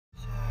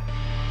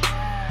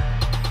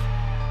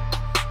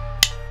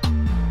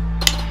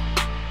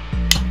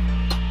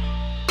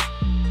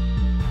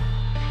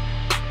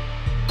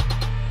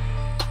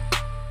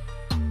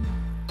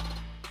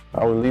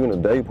I was leaving a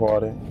day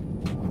party.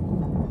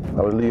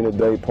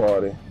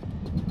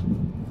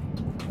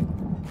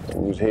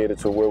 We was headed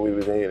to where we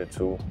was headed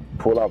to.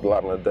 Pull out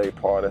block on a day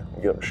party,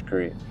 get up the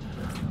street.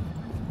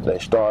 They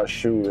started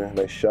shooting,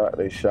 they shot.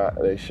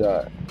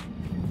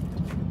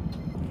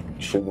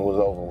 Shooting was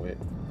over with.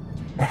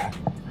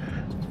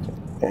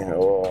 And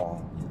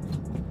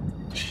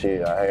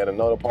shit, I had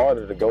another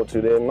party to go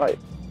to that night.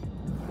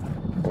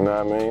 You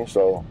know what I mean?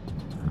 So,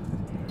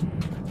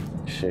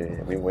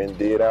 shit, we went and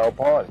did our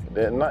party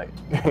that night.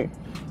 You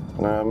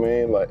know what I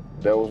mean? Like,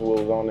 that was what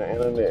was on the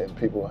internet, and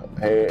people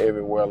had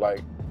everywhere,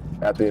 like,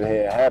 after it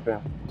had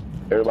happened,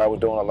 everybody was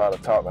doing a lot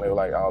of talking. They were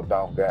like, oh,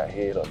 Dolph got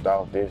hit, or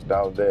Dolph this,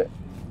 Dolph that.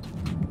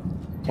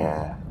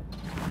 And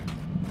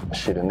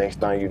shit, the next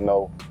thing you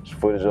know, it's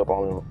footage up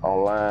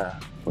online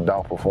with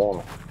Dolph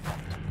performing.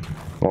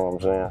 You know what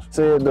I'm saying?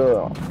 Said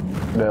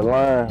that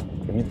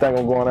line, if you think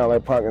I'm going out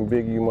like Pac and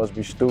Biggie, you must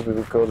be stupid,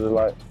 because it's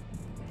like,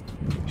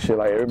 shit,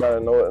 like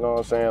everybody know it, you know what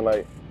I'm saying?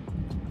 Like,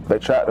 they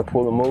tried to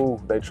pull a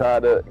move, they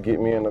tried to get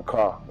me in the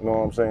car, you know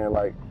what I'm saying?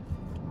 Like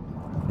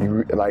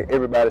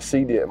everybody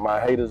see that my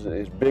haters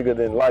is bigger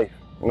than life,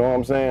 you know what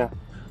I'm saying?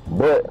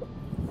 But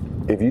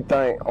if you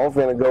think I'm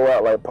finna go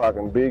out like Pac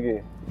and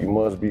Biggie, you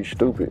must be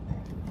stupid.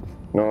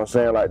 You know what I'm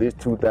saying? Like, this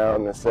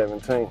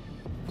 2017.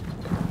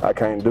 I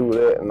can't do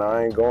that, and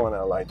I ain't going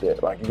out like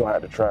that. Like, you gonna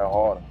have to try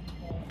harder.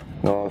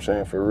 You know what I'm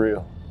saying? For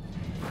real.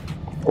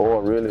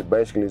 Or really,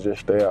 basically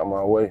just stay out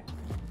my way.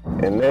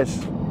 And that's,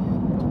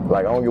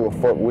 like, I don't give a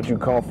fuck what you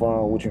come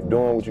from, what you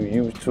doing, what you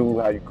used to,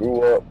 how you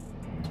grew up,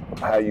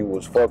 how you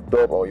was fucked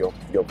up, or your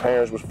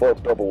parents was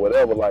fucked up, or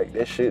whatever. Like,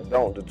 that shit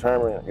don't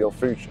determine your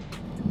future.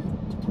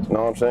 You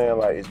know what I'm saying?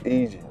 Like, it's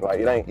easy. Like,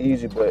 it ain't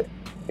easy, but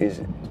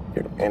it's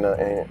in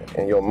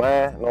your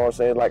mind, you know what I'm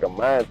saying? It's like a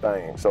mind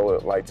thing. So,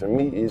 like, to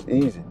me, it's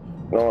easy.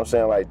 You know what I'm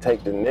saying? Like,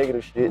 take the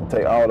negative shit,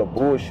 take all the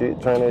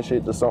bullshit, turn that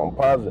shit to something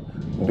positive.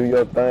 Do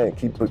your thing,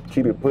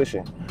 keep it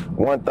pushing.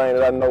 One thing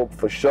that I know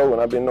for sure,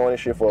 and I've been knowing this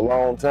shit for a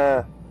long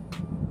time,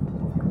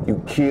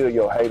 you kill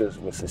your haters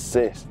with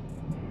success.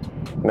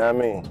 You know what I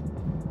mean?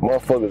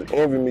 Motherfuckers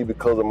envy me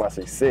because of my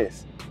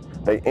success.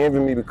 They envy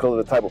me because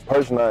of the type of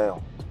person I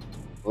am.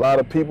 A lot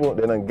of people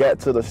that done got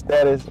to the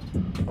status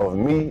of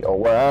me, or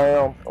where I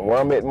am, and where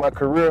I'm at in my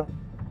career,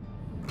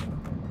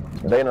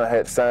 they done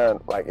had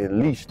signed like at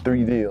least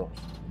 3 deals.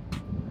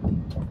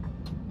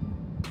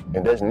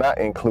 And that's not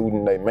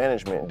including their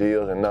management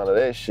deals and none of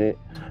that shit.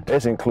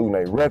 That's including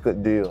their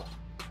record deals.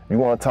 You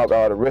wanna talk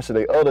all the rest of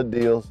their other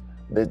deals,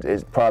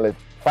 it's probably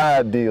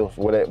 5 deals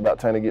where they about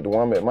time to get to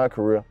where I'm at in my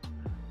career.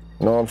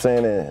 You know what I'm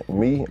saying? And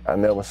me, I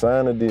never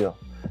signed a deal.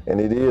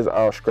 And it is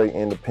all straight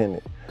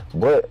independent.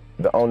 But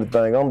the only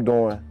thing I'm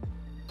doing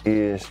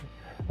is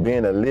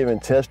being a living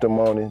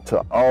testimony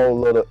to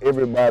all of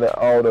everybody,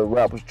 all the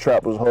rappers,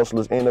 trappers,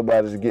 hustlers,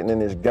 anybody that's getting in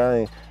this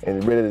game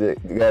and ready to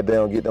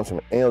goddamn get them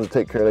some M's to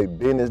take care of their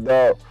business,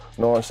 dog.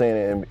 You know what I'm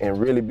saying? And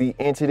really be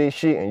into this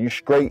shit, and you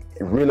straight,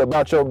 really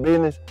about your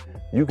business,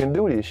 you can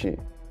do this shit.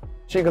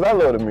 Shit, cause I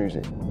love the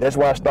music. That's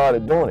why I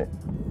started doing it.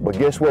 But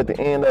guess what? At the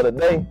end of the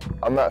day,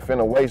 I'm not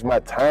finna waste my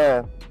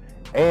time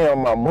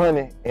and my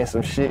money in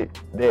some shit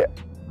that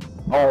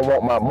I don't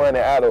want my money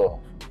out of.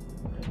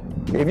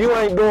 If you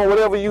ain't doing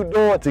whatever you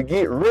doing to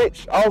get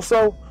rich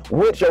also,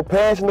 with your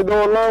passion to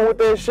go along with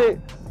that shit,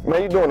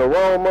 man, you doing the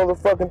wrong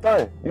motherfucking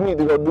thing. You need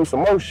to go do some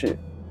more shit.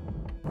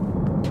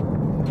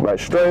 Like,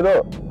 straight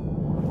up.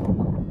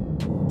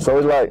 So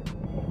it's like,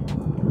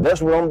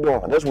 that's what I'm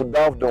doing. That's what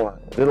Dolph doing.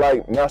 They're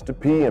like Master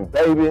P and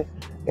Baby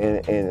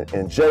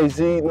and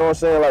Jay-Z, you know what I'm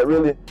saying? Like,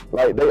 really,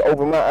 like, they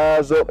opened my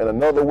eyes up in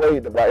another way.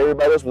 Like,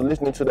 everybody else was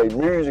listening to their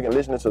music and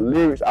listening to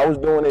lyrics. I was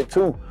doing it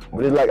too,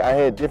 but it's like I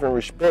had different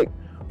respect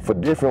for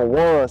different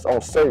ones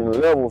on certain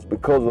levels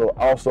because of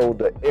also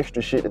the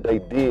extra shit that they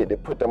did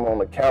that put them on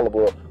the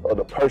caliber of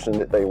the person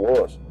that they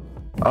was.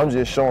 I'm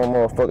just showing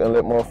motherfuckers and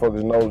let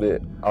motherfuckers know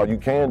that all you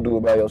can do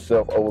it by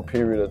yourself over a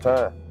period of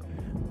time.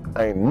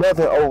 Ain't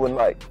nothing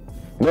overnight.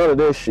 None of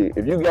that shit.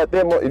 If you got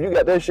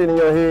that shit in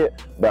your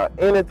head about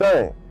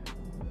anything,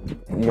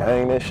 you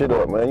hang that shit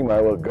up, man. You might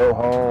as well go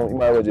home. You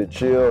might as well just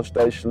chill,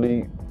 stay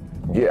asleep,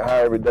 get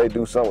high every day,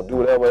 do something, do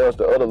whatever else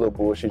the other little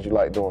bullshit you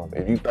like doing.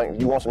 If you think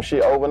you want some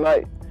shit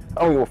overnight,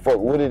 I don't give a fuck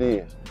what it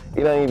is.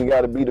 It ain't even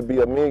gotta be to be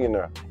a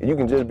millionaire. You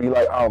can just be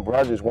like, oh, bro,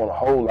 I just want a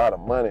whole lot of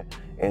money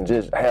and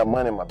just have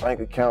money in my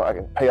bank account. I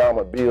can pay all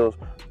my bills,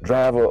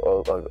 drive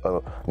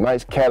a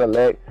nice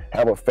Cadillac,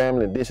 have a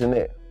family, this and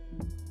that.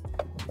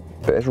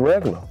 That's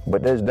regular,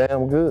 but that's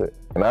damn good.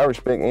 And I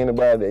respect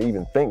anybody that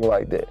even think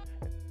like that.